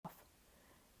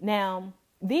Now,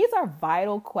 these are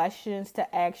vital questions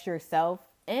to ask yourself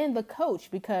and the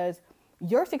coach because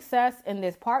your success in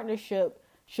this partnership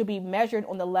should be measured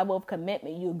on the level of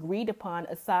commitment you agreed upon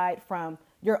aside from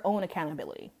your own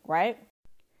accountability, right?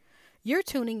 You're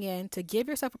tuning in to Give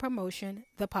Yourself a Promotion,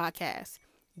 the podcast.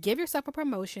 Give Yourself a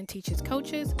Promotion teaches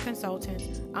coaches,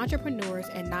 consultants, entrepreneurs,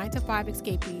 and 9-to-5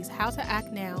 escapees how to act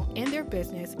now in their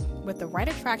business with the right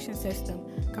attraction system,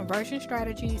 conversion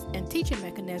strategies, and teaching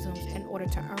mechanisms in order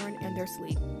to earn in their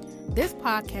sleep. This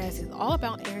podcast is all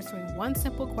about answering one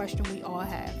simple question we all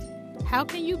have. How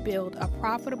can you build a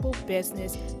profitable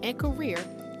business and career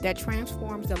that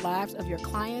transforms the lives of your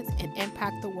clients and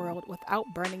impact the world without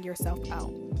burning yourself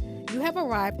out? You have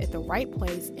arrived at the right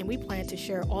place, and we plan to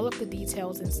share all of the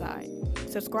details inside.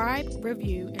 Subscribe,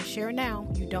 review, and share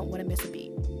now. You don't want to miss a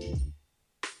beat.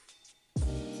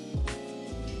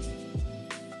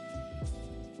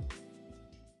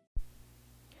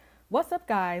 What's up,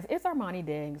 guys? It's Armani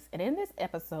Diggs, and in this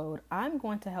episode, I'm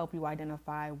going to help you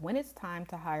identify when it's time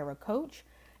to hire a coach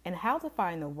and how to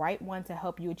find the right one to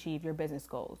help you achieve your business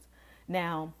goals.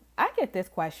 Now, I get this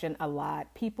question a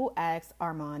lot. People ask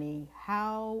Armani,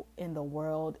 how in the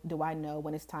world do I know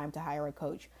when it's time to hire a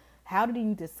coach? How do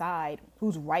you decide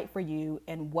who's right for you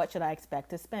and what should I expect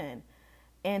to spend?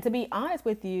 And to be honest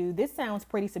with you, this sounds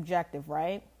pretty subjective,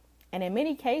 right? And in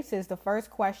many cases, the first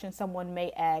question someone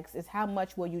may ask is, how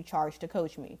much will you charge to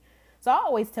coach me? So I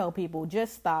always tell people,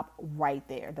 just stop right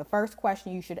there. The first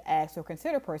question you should ask or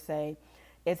consider per se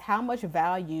is, how much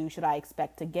value should I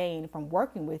expect to gain from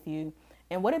working with you?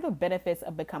 And what are the benefits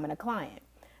of becoming a client?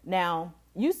 Now,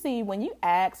 you see, when you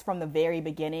ask from the very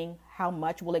beginning, how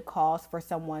much will it cost for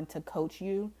someone to coach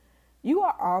you? You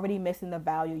are already missing the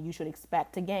value you should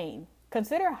expect to gain.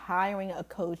 Consider hiring a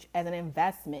coach as an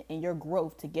investment in your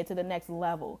growth to get to the next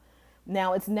level.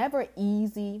 Now, it's never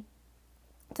easy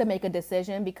to make a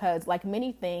decision because, like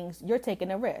many things, you're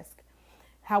taking a risk.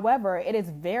 However, it is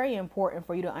very important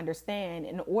for you to understand,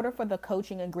 in order for the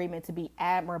coaching agreement to be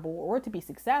admirable or to be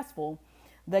successful,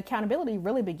 the accountability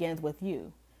really begins with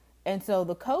you. And so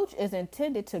the coach is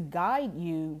intended to guide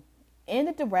you in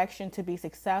the direction to be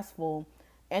successful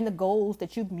and the goals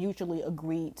that you've mutually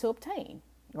agreed to obtain,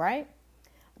 right?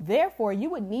 Therefore, you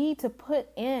would need to put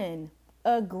in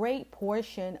a great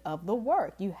portion of the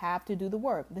work. You have to do the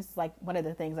work. This is like one of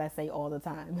the things I say all the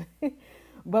time.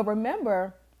 But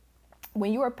remember,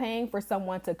 when you are paying for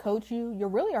someone to coach you, you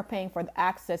really are paying for the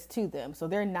access to them. So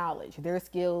their knowledge, their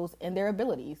skills, and their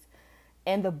abilities.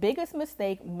 And the biggest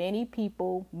mistake many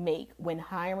people make when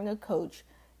hiring a coach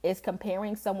is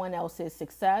comparing someone else's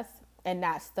success and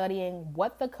not studying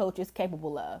what the coach is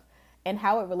capable of and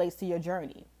how it relates to your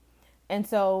journey. And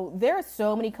so there are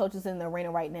so many coaches in the arena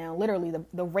right now. Literally,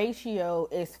 the ratio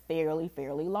is fairly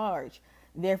large.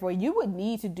 Therefore, you would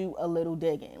need to do a little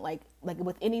digging. Like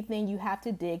with anything, you have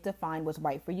to dig to find what's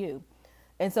right for you.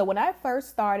 And so when I first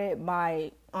started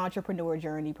my entrepreneur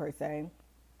journey per se,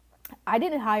 I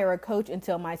didn't hire a coach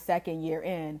until my second year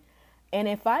in. And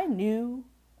if I knew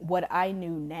what I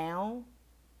knew now,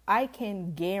 I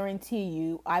can guarantee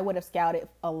you I would have scouted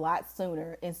a lot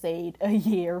sooner and saved a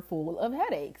year full of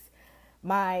headaches.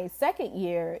 My second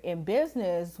year in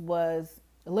business was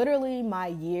literally my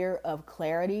year of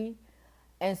clarity.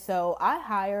 And so I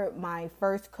hired my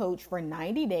first coach for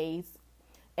 90 days,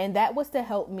 and that was to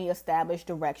help me establish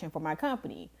direction for my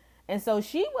company. And so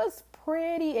she was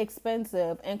pretty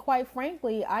expensive. And quite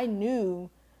frankly, I knew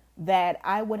that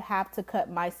I would have to cut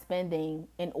my spending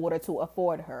in order to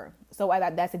afford her. So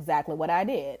that's exactly what I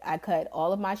did. I cut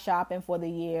all of my shopping for the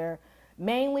year,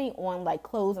 mainly on like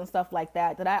clothes and stuff like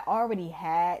that I already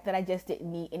had, that I just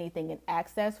didn't need anything in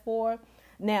access for.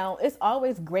 Now, it's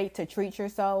always great to treat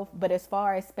yourself, but as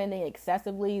far as spending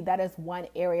excessively, that is one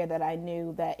area that I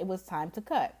knew that it was time to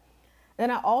cut.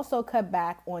 Then I also cut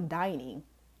back on dining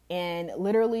and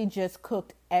literally just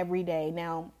cooked every day.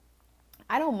 Now,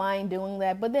 I don't mind doing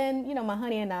that, but then, my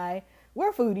honey and I,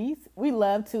 we're foodies. We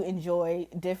love to enjoy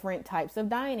different types of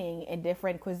dining and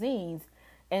different cuisines.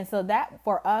 And so that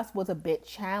for us was a bit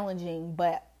challenging,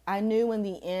 but I knew in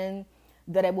the end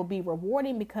that it would be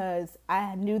rewarding because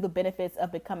I knew the benefits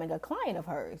of becoming a client of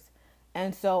hers.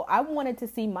 And so I wanted to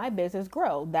see my business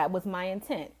grow. That was my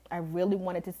intent. I really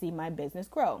wanted to see my business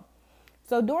grow.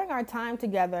 So during our time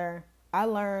together, I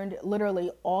learned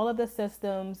literally all of the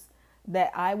systems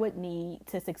that I would need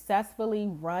to successfully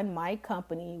run my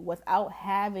company without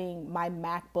having my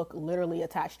MacBook literally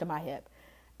attached to my hip.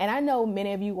 And I know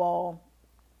many of you all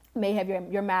may have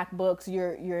your MacBooks,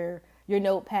 your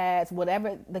notepads,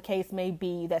 whatever the case may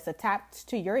be, that's attached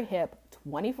to your hip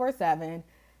 24/7.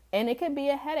 And it can be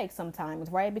a headache sometimes,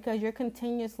 right? Because you're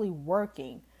continuously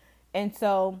working. And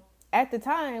so at the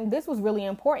time, this was really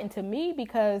important to me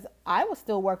because I was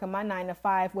still working my 9 to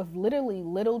 5 with literally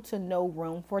little to no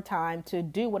room for time to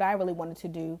do what I really wanted to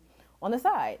do on the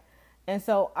side. And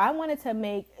so I wanted to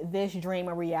make this dream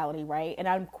a reality, right? And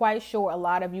I'm quite sure a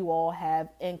lot of you all have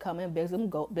income and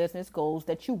business goals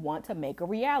that you want to make a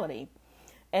reality.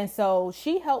 And so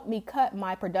she helped me cut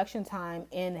my production time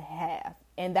in half.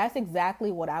 And that's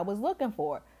exactly what I was looking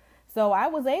for. So I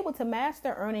was able to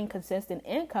master earning consistent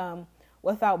income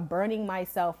without burning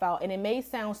myself out. And it may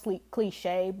sound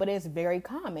cliche, but it's very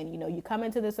common. You know, you come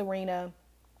into this arena,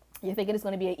 you're thinking it's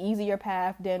going to be an easier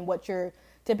path than what you're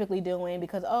typically doing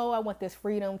because, oh, I want this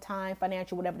freedom, time,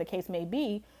 financial, whatever the case may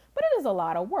be. But it is a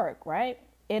lot of work, right?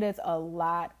 It is a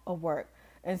lot of work.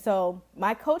 And so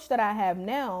my coach that I have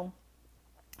now,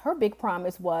 her big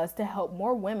promise was to help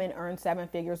more women earn 7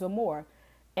 figures or more.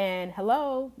 And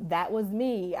hello, that was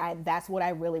me. That's what I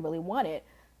really, really wanted.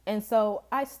 And so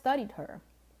I studied her.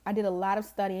 I did a lot of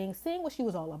studying, seeing what she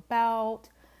was all about.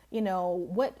 You know,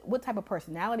 what type of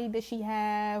personality did she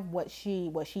have? Was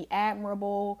she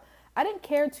admirable? I didn't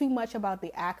care too much about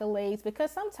the accolades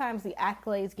because sometimes the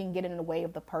accolades can get in the way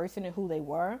of the person and who they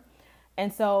were.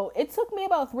 And so it took me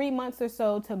about 3 months or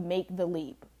so to make the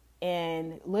leap.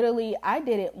 And literally, I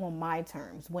did it on my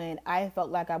terms when I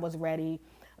felt like I was ready,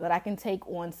 that I can take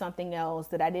on something else,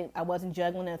 that I wasn't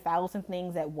juggling 1,000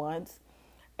 things at once.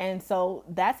 And so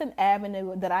that's an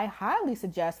avenue that I highly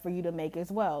suggest for you to make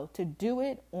as well, to do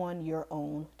it on your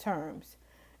own terms.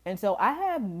 And so I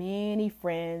have many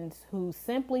friends who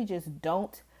simply just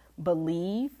don't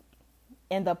believe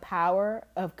in the power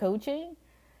of coaching.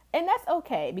 And that's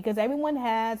okay because everyone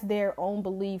has their own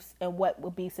beliefs and what will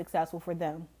be successful for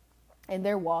them in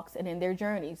their walks and in their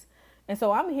journeys. And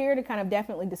so I'm here to kind of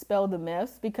definitely dispel the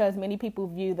myths because many people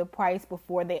view the price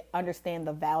before they understand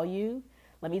the value.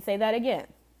 Let me say that again.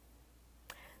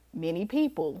 Many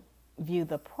people view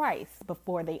the price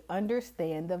before they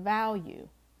understand the value.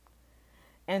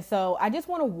 And so I just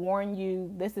want to warn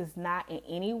you, this is not in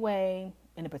any way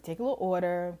in a particular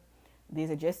order.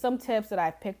 These are just some tips that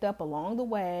I've picked up along the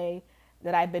way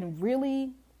that I've been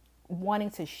really wanting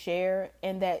to share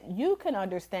and that you can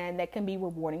understand that can be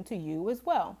rewarding to you as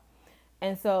well.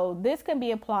 And so this can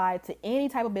be applied to any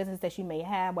type of business that you may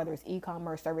have, whether it's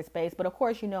e-commerce, service-based. But of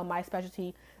course, you know, my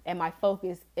specialty and my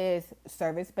focus is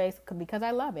service-based because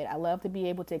I love it. I love to be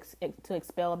able to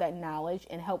expel that knowledge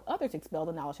and help others expel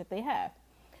the knowledge that they have.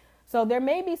 So there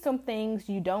may be some things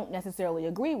you don't necessarily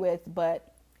agree with,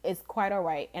 but it's quite all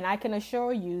right. And I can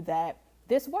assure you that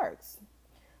this works.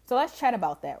 So let's chat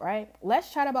about that, right?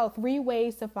 Let's chat about 3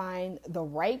 ways to find the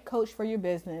right coach for your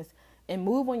business and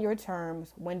move on your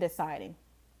terms when deciding.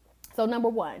 So number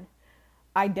 1,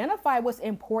 identify what's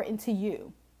important to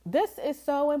you. This is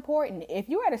so important. If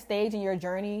you're at a stage in your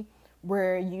journey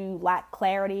where you lack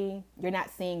clarity, you're not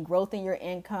seeing growth in your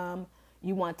income,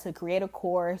 you want to create a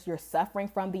course, you're suffering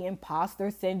from the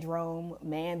imposter syndrome,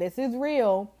 man, this is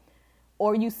real,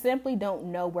 or you simply don't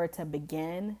know where to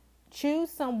begin, choose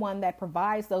someone that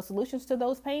provides those solutions to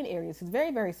those pain areas. It's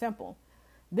very, very simple.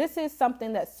 This is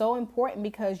something that's so important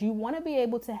because you want to be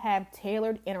able to have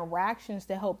tailored interactions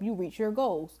to help you reach your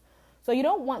goals. So you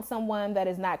don't want someone that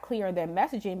is not clear in their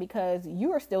messaging because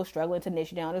you are still struggling to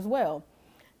niche down as well.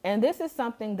 And this is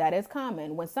something that is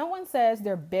common. When someone says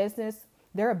they're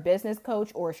a business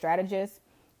coach or a strategist,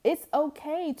 it's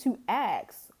okay to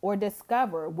ask or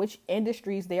discover which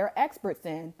industries they are experts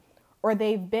in or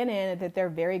they've been in that they're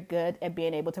very good at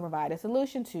being able to provide a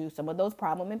solution to some of those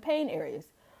problem and pain areas.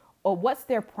 Or what's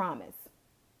their promise?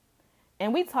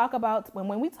 And when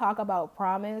we talk about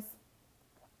promise,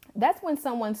 that's when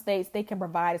someone states they can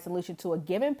provide a solution to a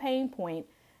given pain point,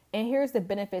 and here's the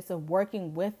benefits of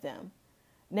working with them.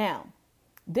 Now,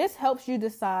 this helps you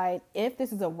decide if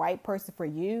this is the right person for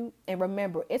you. And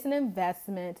remember, it's an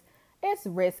investment, it's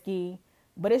risky,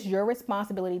 but it's your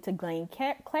responsibility to gain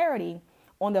clarity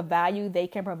on the value they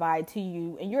can provide to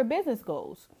you and your business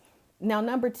goals. Now,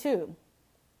 number 2,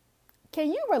 can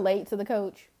you relate to the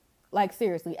coach? Like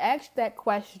seriously, ask that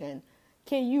question.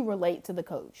 Can you relate to the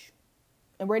coach?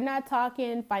 And we're not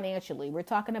talking financially. We're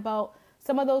talking about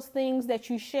some of those things that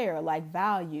you share, like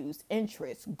values,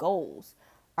 interests, goals.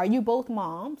 Are you both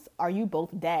moms? Are you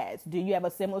both dads? Do you have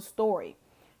a similar story?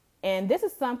 And this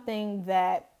is something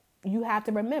that you have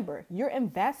to remember. You're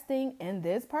investing in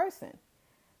this person.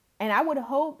 And I would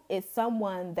hope it's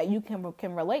someone that you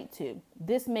can relate to.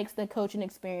 This makes the coaching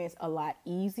experience a lot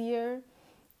easier.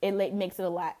 It makes it a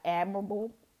lot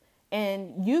admirable.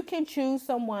 And you can choose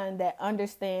someone that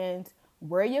understands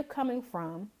where you're coming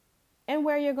from and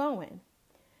where you're going.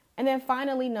 And then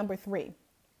finally, number 3,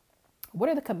 what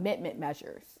are the commitment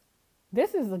measures?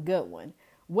 This is a good one.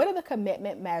 What are the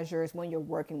commitment measures when you're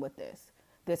working with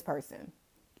this person?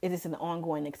 Is this an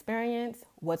ongoing experience?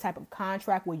 What type of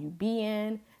contract will you be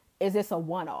in? Is this a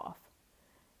one-off?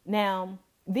 Now,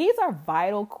 these are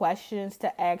vital questions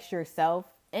to ask yourself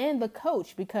and the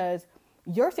coach, because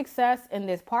your success in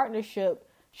this partnership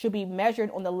should be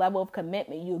measured on the level of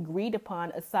commitment you agreed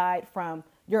upon aside from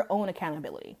your own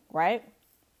accountability, right?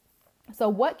 So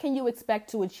what can you expect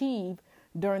to achieve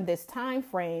during this time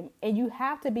frame? And you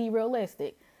have to be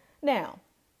realistic. Now,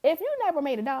 if you never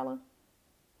made $1,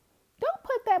 don't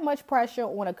put that much pressure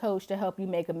on a coach to help you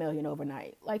make $1 million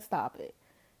overnight. Like, stop it.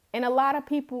 And a lot of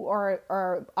people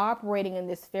are operating in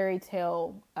this fairy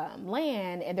tale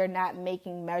land, and they're not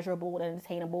making measurable and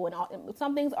attainable, and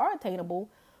some things are attainable,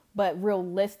 but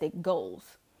realistic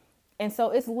goals. And so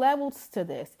it's levels to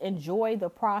this. Enjoy the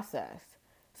process.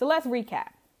 So let's recap.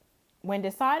 When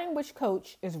deciding which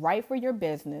coach is right for your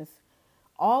business,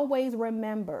 always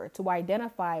remember to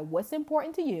identify what's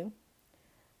important to you,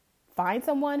 find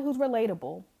someone who's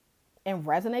relatable and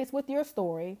resonates with your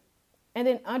story, and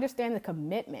then understand the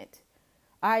commitment.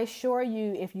 I assure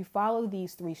you, if you follow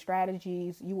these 3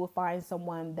 strategies, you will find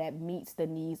someone that meets the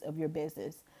needs of your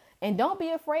business. And don't be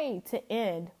afraid to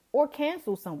end or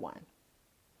cancel someone.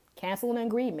 Cancel an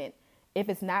agreement if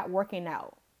it's not working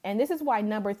out. And this is why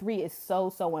number 3 is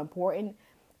so important.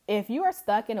 If you are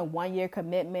stuck in a 1-year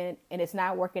commitment and it's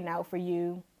not working out for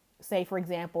you, say, for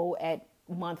example, at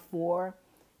month 4,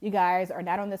 you guys are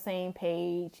not on the same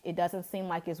page, it doesn't seem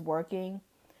like it's working,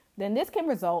 then this can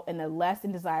result in a less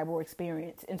than desirable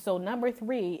experience. And so number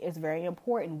 3 is very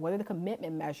important. What are the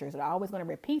commitment measures? And I'm always going to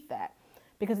repeat that,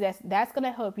 because that's going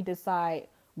to help you decide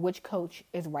which coach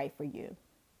is right for you.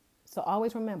 So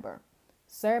always remember,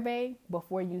 survey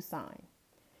before you sign.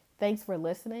 Thanks for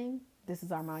listening. This is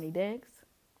Armani Diggs.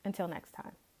 Until next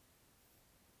time.